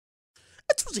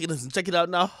Check it out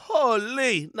now.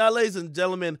 Holy. Now, ladies and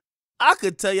gentlemen, I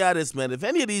could tell y'all this, man. If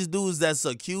any of these dudes that's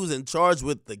accused and charged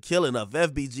with the killing of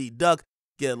FBG DUCK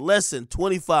get less than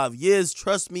 25 years,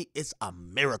 trust me, it's a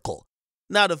miracle.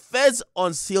 Now, the feds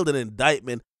unsealed an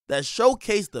indictment that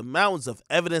showcased the mountains of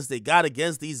evidence they got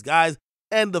against these guys,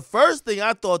 and the first thing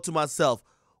I thought to myself,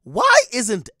 why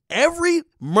isn't every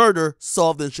murder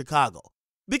solved in Chicago?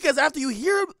 Because after you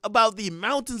hear about the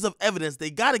mountains of evidence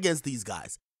they got against these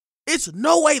guys, it's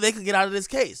no way they could get out of this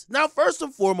case. Now, first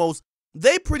and foremost,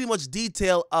 they pretty much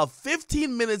detail a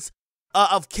 15 minutes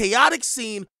of chaotic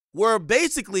scene where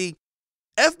basically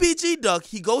FBG DUCK,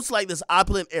 he goes to like this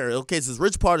opulent area. Okay, it's this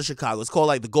rich part of Chicago. It's called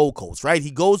like the Gold Coast, right?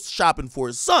 He goes shopping for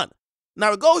his son.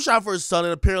 Now, he goes shopping for his son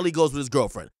and apparently goes with his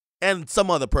girlfriend and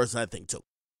some other person, I think, too.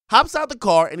 Hops out the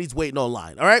car and he's waiting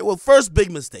online. All right, well, first big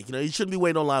mistake. You know, you shouldn't be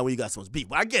waiting online when you got someone's beef.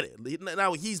 But I get it.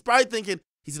 Now, he's probably thinking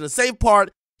he's in a safe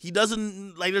part. He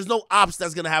doesn't, like, there's no ops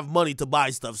that's going to have money to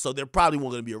buy stuff, so they're probably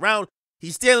won't going to be around.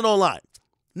 He's standing online.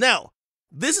 Now,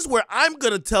 this is where I'm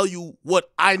going to tell you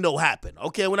what I know happened,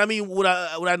 okay? When I mean what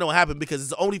I know happened, because it's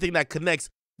the only thing that connects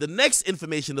the next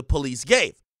information the police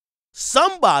gave.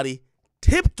 Somebody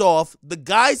tipped off the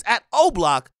guys at O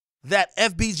Block that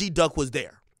FBG DUCK was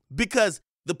there, because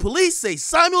the police say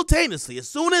simultaneously, as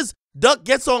soon as DUCK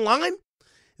gets online,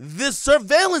 the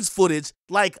surveillance footage,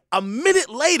 like a minute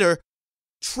later,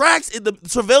 tracks the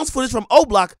surveillance footage from O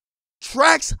Block,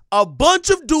 tracks a bunch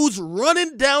of dudes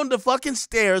running down the fucking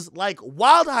stairs like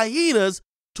wild hyenas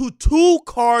to 2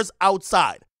 cars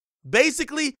outside.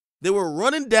 Basically, they were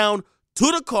running down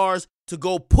to the cars to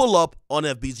go pull up on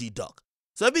FBG DUCK.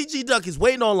 So FBG DUCK is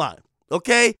waiting online,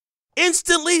 okay?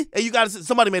 Instantly, and you gotta say,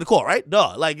 somebody made a call, right?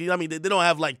 Duh. Like, I mean, they don't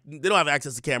have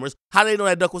access to cameras. How do they know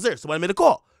that DUCK was there? Somebody made a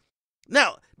call.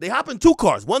 Now, they hop in 2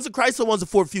 cars. One's a Chrysler, one's a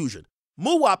Ford Fusion.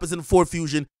 Muwop is in a Ford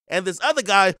Fusion, and this other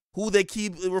guy who they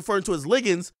keep referring to as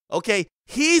Liggins, okay,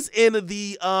 he's in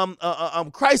the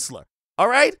Chrysler, all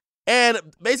right? And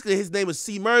basically his name is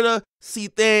C Murder. C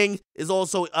Thing is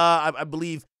also, I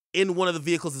believe, in one of the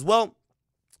vehicles as well.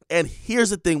 And here's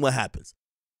the thing what happens.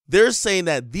 They're saying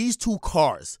that these 2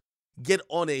 cars get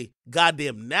on a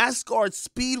goddamn NASCAR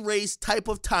speed race type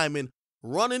of timing,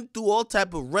 running through all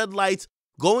type of red lights,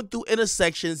 going through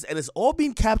intersections, and it's all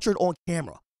being captured on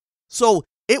camera. So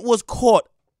it was caught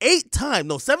 7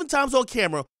 times on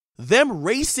camera, them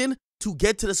racing to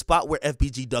get to the spot where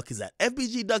FBG DUCK is at.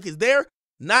 FBG DUCK is there,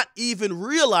 not even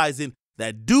realizing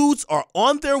that dudes are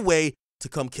on their way to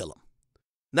come kill him.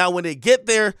 Now, when they get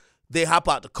there, they hop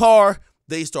out the car,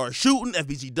 they start shooting.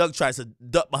 FBG DUCK tries to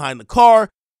duck behind the car.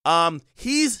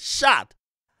 He's shot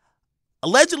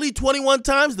allegedly 21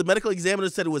 times. The medical examiner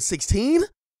said it was 16.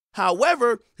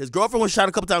 However, his girlfriend was shot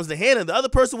a couple times in the hand, and the other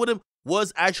person with him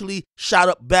was actually shot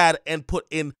up bad and put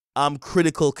in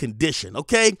critical condition,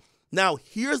 okay? Now,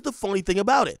 here's the funny thing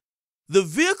about it. The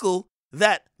vehicle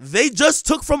that they just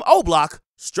took from O Block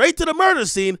straight to the murder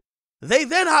scene, they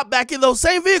then hop back in those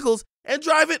same vehicles and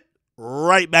drive it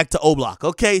right back to O Block,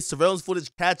 okay? Surveillance footage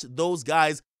catch those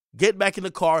guys get back in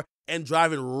the car and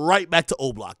driving right back to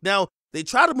O Block. Now, they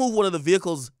try to move one of the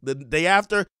vehicles the day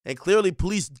after, and clearly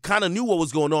police kind of knew what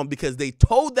was going on because they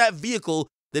towed that vehicle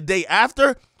the day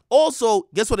after. Also,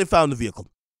 guess what they found in the vehicle?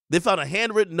 They found a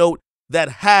handwritten note that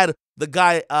had the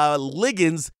guy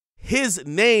Liggins, his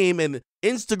name and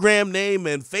Instagram name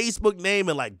and Facebook name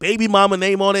and like baby mama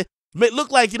name on it. It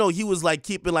looked like, you know, he was like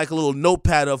keeping like a little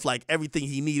notepad of like everything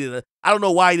he needed. I don't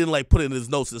know why he didn't like put it in his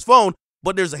notes in his phone,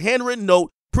 but there's a handwritten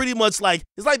note, pretty much like,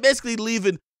 it's like basically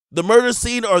leaving the murder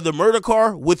scene or the murder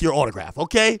car with your autograph,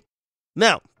 okay?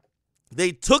 Now,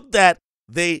 they took that,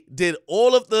 they did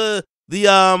all of the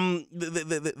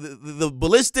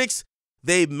ballistics,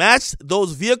 they matched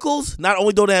those vehicles. Not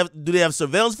only do they have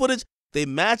surveillance footage, they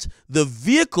match the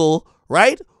vehicle,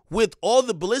 right, with all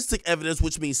the ballistic evidence,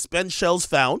 which means spent shells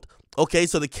found, okay?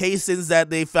 So the casings that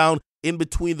they found in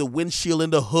between the windshield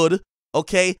and the hood,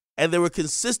 okay? And they were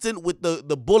consistent with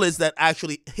the bullets that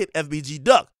actually hit FBG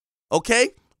DUCK, okay?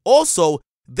 Also,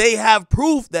 they have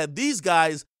proof that these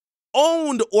guys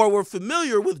owned or were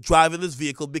familiar with driving this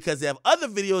vehicle because they have other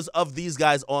videos of these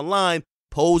guys online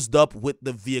posed up with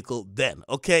the vehicle then,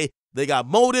 okay? They got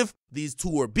motive. These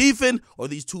 2 were beefing, or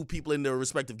these 2 people in their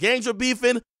respective gangs are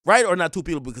beefing, right? Or not 2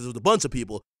 people because it was a bunch of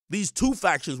people. These 2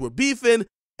 factions were beefing,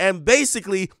 and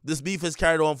basically this beef has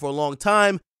carried on for a long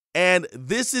time, and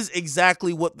this is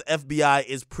exactly what the FBI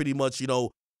is pretty much, you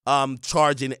know,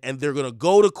 charging, and they're going to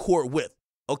go to court with,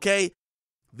 okay?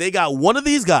 They got one of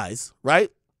these guys, right,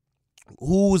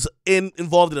 who's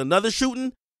involved in another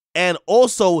shooting, and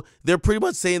also they're pretty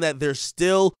much saying that they're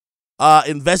still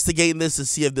investigating this to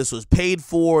see if this was paid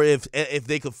for, if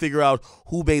they could figure out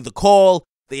who made the call.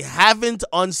 They haven't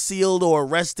unsealed or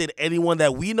arrested anyone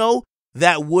that we know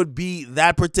that would be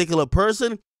that particular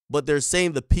person, but they're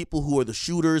saying the people who are the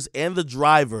shooters and the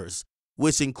drivers,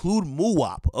 which include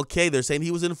Muwop. Okay, they're saying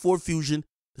he was in Ford Fusion.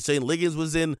 They're saying Liggins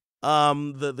was in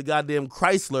the goddamn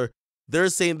Chrysler. They're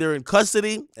saying they're in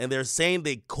custody, and they're saying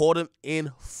they caught him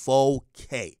in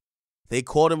 4K. They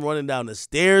caught him running down the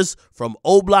stairs from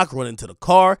O Block, running to the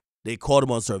car. They caught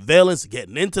him on surveillance,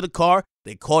 getting into the car.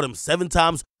 They caught him 7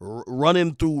 times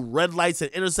running through red lights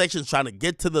and intersections, trying to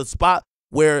get to the spot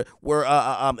where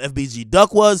FBG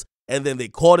DUCK was. And then they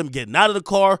caught him getting out of the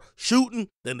car, shooting.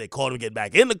 Then they caught him getting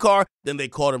back in the car. Then they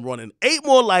caught him running 8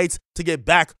 more lights to get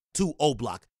back to O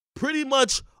Block. Pretty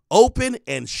much open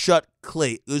and shut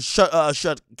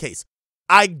case.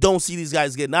 I don't see these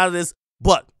guys getting out of this,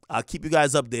 but I'll keep you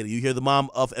guys updated. You hear the mom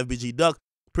of FBG DUCK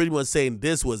pretty much saying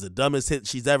this was the dumbest hit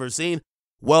she's ever seen.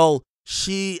 Well,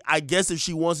 I guess if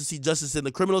she wants to see justice in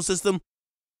the criminal system,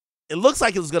 it looks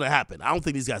like it's going to happen. I don't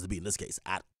think these guys will be in this case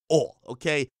at all,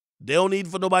 okay? They don't need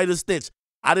for nobody to snitch.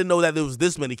 I didn't know that there was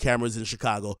this many cameras in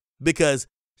Chicago because,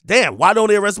 damn, why don't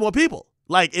they arrest more people?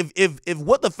 Like, if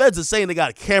what the feds are saying, they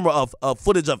got a camera of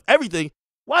footage of everything,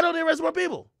 why don't they arrest more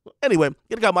people? Anyway,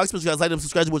 get got my experience, guys. Like them,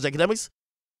 subscribe to Akademiks.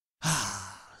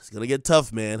 It's going to get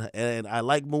tough, man. And I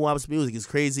like Muwop's music. It's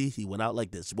crazy. He went out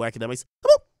like this. Akademiks.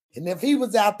 Come on. And if he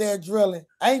was out there drilling,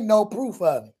 ain't no proof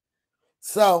of it.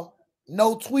 So,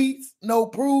 no tweets, no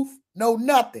proof, no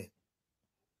nothing.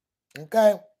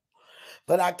 Okay?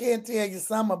 But I can tell you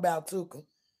something about Tuka.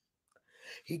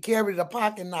 He carried a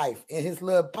pocket knife in his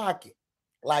little pocket,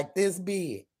 like this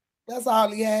big. That's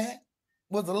all he had,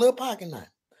 was a little pocket knife.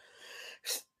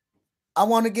 I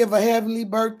want to give a heavenly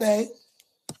birthday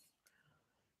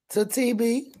to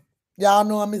TB. Y'all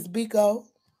know him as Biko.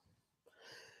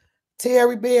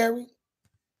 Terry Berry.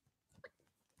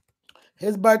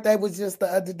 His birthday was just the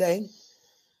other day.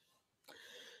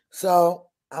 So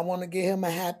I want to give him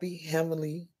a happy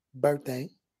heavenly birthday.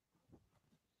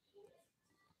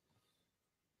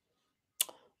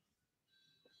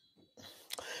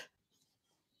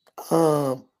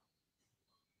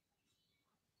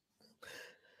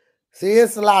 See,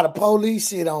 it's a lot of police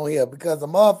shit on here because a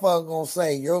motherfucker gonna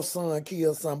say your son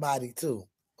killed somebody too.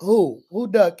 Who?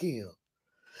 Who Duck killed?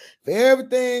 For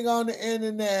everything on the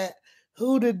internet,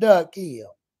 who did Duck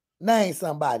kill? Name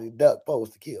somebody Duck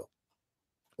supposed to kill.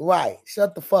 Right.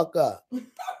 Shut the fuck up.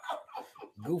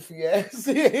 Goofy ass.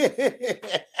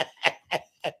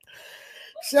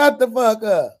 Shut the fuck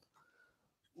up.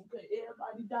 Okay,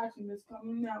 everybody documents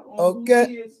coming out on okay.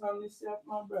 Who did something except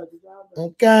my brother.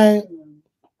 Okay.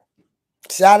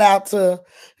 Shout out to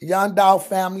Young Dog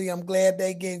family. I'm glad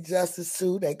they getting justice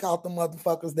too. They caught the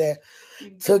motherfuckers that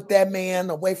took that man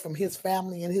away from his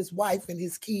family and his wife and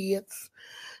his kids.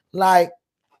 Like,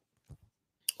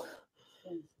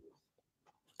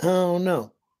 I don't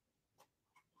know.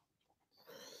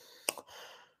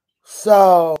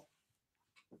 So,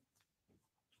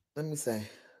 let me say.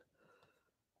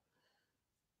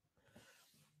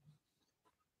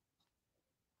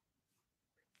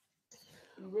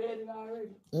 You read it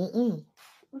already?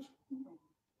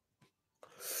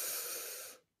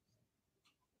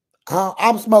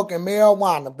 I'm smoking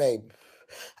marijuana, baby.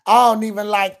 I don't even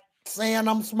like saying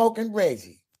I'm smoking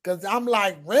Reggie. Because I'm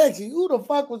like, Reggie? Who the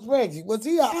fuck was Reggie? Was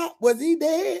he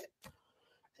dead?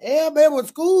 Everybody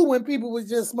was cool when people was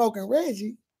just smoking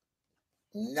Reggie.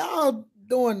 Now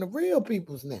doing the real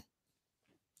people's now.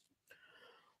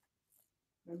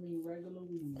 I mean, regular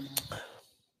weed.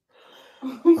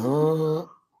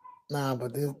 Nah,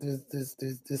 but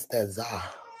this that Za.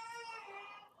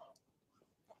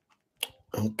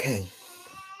 Okay.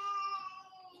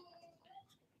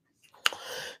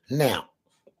 Now.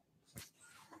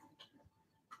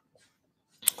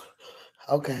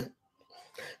 Okay.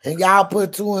 And y'all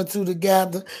put 2 and 2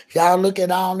 together. Y'all look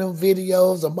at all them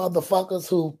videos of motherfuckers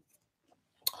who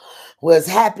was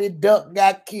happy Duck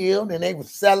got killed and they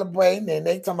was celebrating and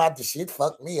they talking about the shit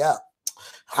fucked me up.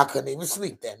 I couldn't even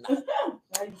sleep that night.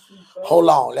 Hold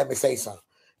on, let me say something.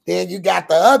 Then you got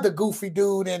the other goofy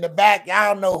dude in the back.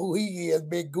 Y'all know who he is,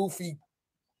 big goofy.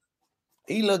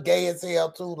 He look gay as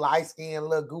hell too, light-skinned,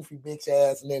 little goofy bitch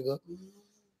ass nigga.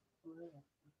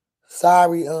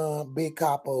 Sorry, Big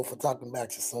Capo, for talking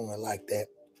about your son like that.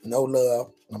 No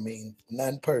love. I mean,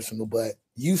 nothing personal, but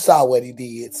you saw what he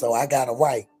did, so I got a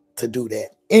right to do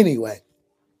that. Anyway.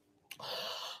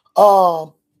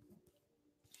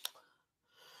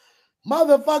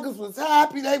 Motherfuckers was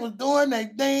happy. They was doing their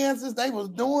dances. They was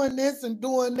doing this and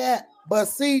doing that. But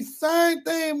see, same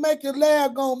thing make you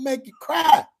laugh, gonna make you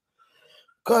cry.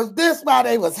 Because this why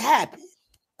they was happy.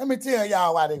 Let me tell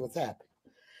y'all why they was happy.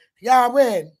 Y'all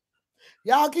ready?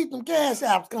 Y'all keep them cash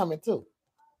apps coming too.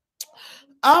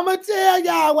 I'm going to tell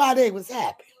y'all why they was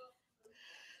happy.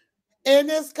 And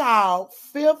it's called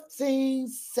 15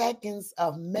 Seconds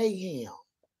of Mayhem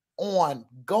on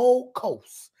Gold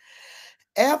Coast.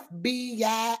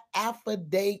 FBI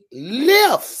affidavit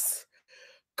lifts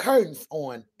curtains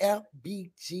on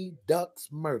FBG DUCK's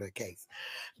murder case.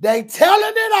 They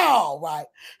telling it all, right?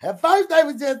 At first, they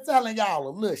was just telling y'all a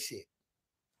little shit.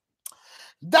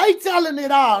 They telling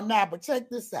it all now, but check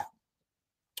this out.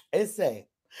 It said,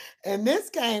 and this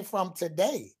came from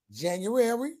today,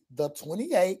 January the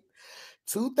 28th,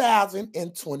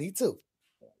 2022,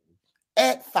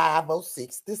 at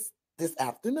 5:06 this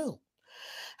afternoon.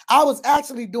 I was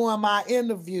actually doing my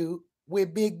interview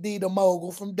with Big D the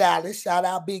Mogul from Dallas. Shout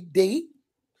out Big D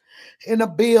in the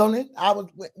building. I was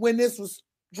when this was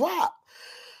dropped.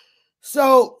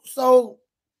 So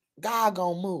God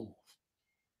gonna move.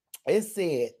 It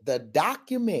said the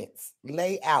documents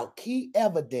lay out key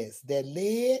evidence that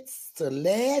led to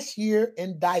last year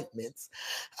indictments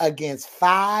against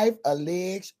 5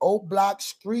 alleged O-Block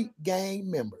street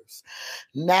gang members,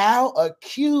 now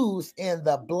accused in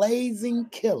the blazing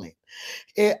killing.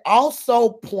 It also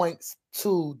points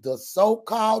to the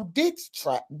so-called diss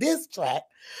track,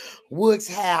 which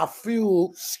have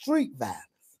fueled street violence.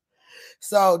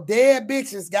 So dead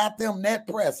bitches got them net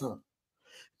press, huh?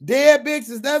 Dead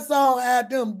bitches, that song had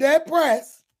them dead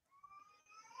press.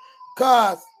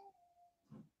 Cause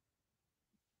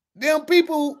them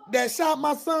people that shot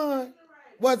my son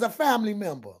was a family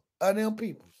member of them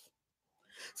people.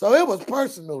 So it was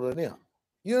personal to them.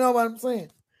 You know what I'm saying?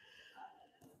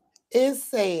 It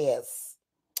says,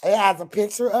 it has a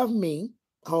picture of me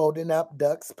holding up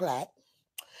Duck's plaque.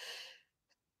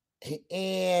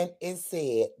 And it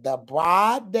said, the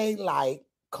broad daylight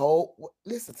cold.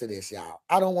 Listen to this, y'all.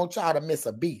 I don't want y'all to miss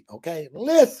a beat, okay?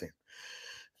 Listen.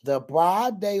 The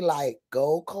broad daylight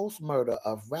Gold Coast murder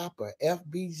of rapper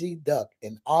FBG DUCK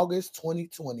in August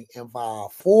 2020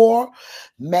 involved 4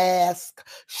 masked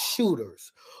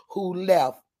shooters who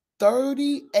left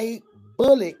 38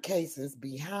 bullet cases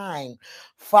behind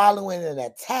following an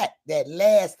attack that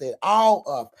lasted all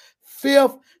of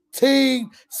 15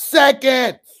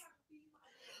 seconds.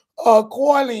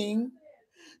 According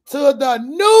to the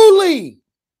newly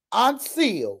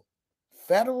unsealed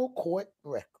federal court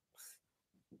record.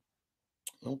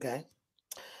 Okay.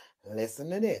 Listen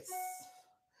to this.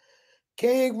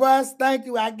 King Russ, thank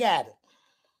you. I got it.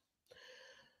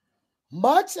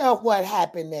 Much of what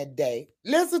happened that day,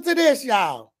 listen to this,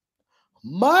 y'all.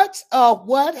 Much of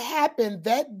what happened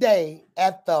that day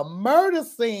at the murder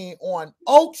scene on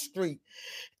Oak Street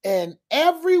and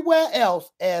everywhere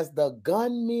else as the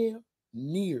gunmen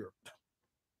neared.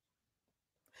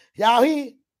 Y'all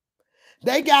hear?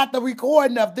 They got the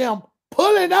recording of them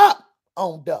pulling up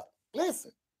on Duck.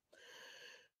 Listen.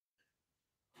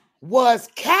 Was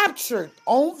captured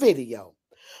on video,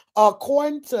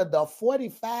 according to the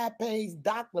 45-page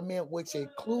document, which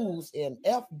includes an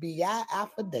FBI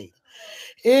affidavit.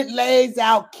 It lays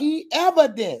out key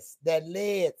evidence that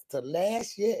led to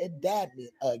last year's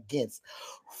indictment against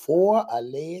 4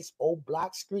 alleged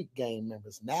O-Block street gang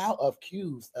members, now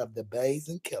accused of the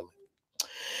blazing killing.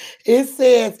 It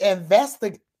says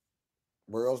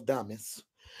world's dumbest.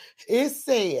 It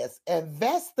says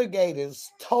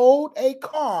investigators towed a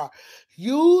car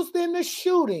used in the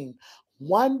shooting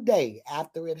one day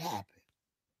after it happened.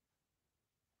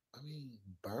 I mean,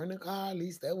 burn the car, at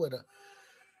least that would have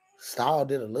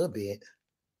stalled it a little bit.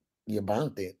 You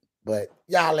burnt it, but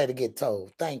y'all let it get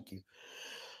towed. Thank you.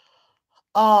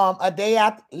 A day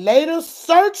after, later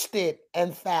searched it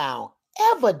and found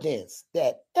evidence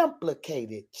that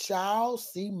implicated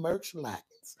Charles C. Merch Lyons.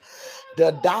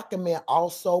 The document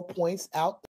also points out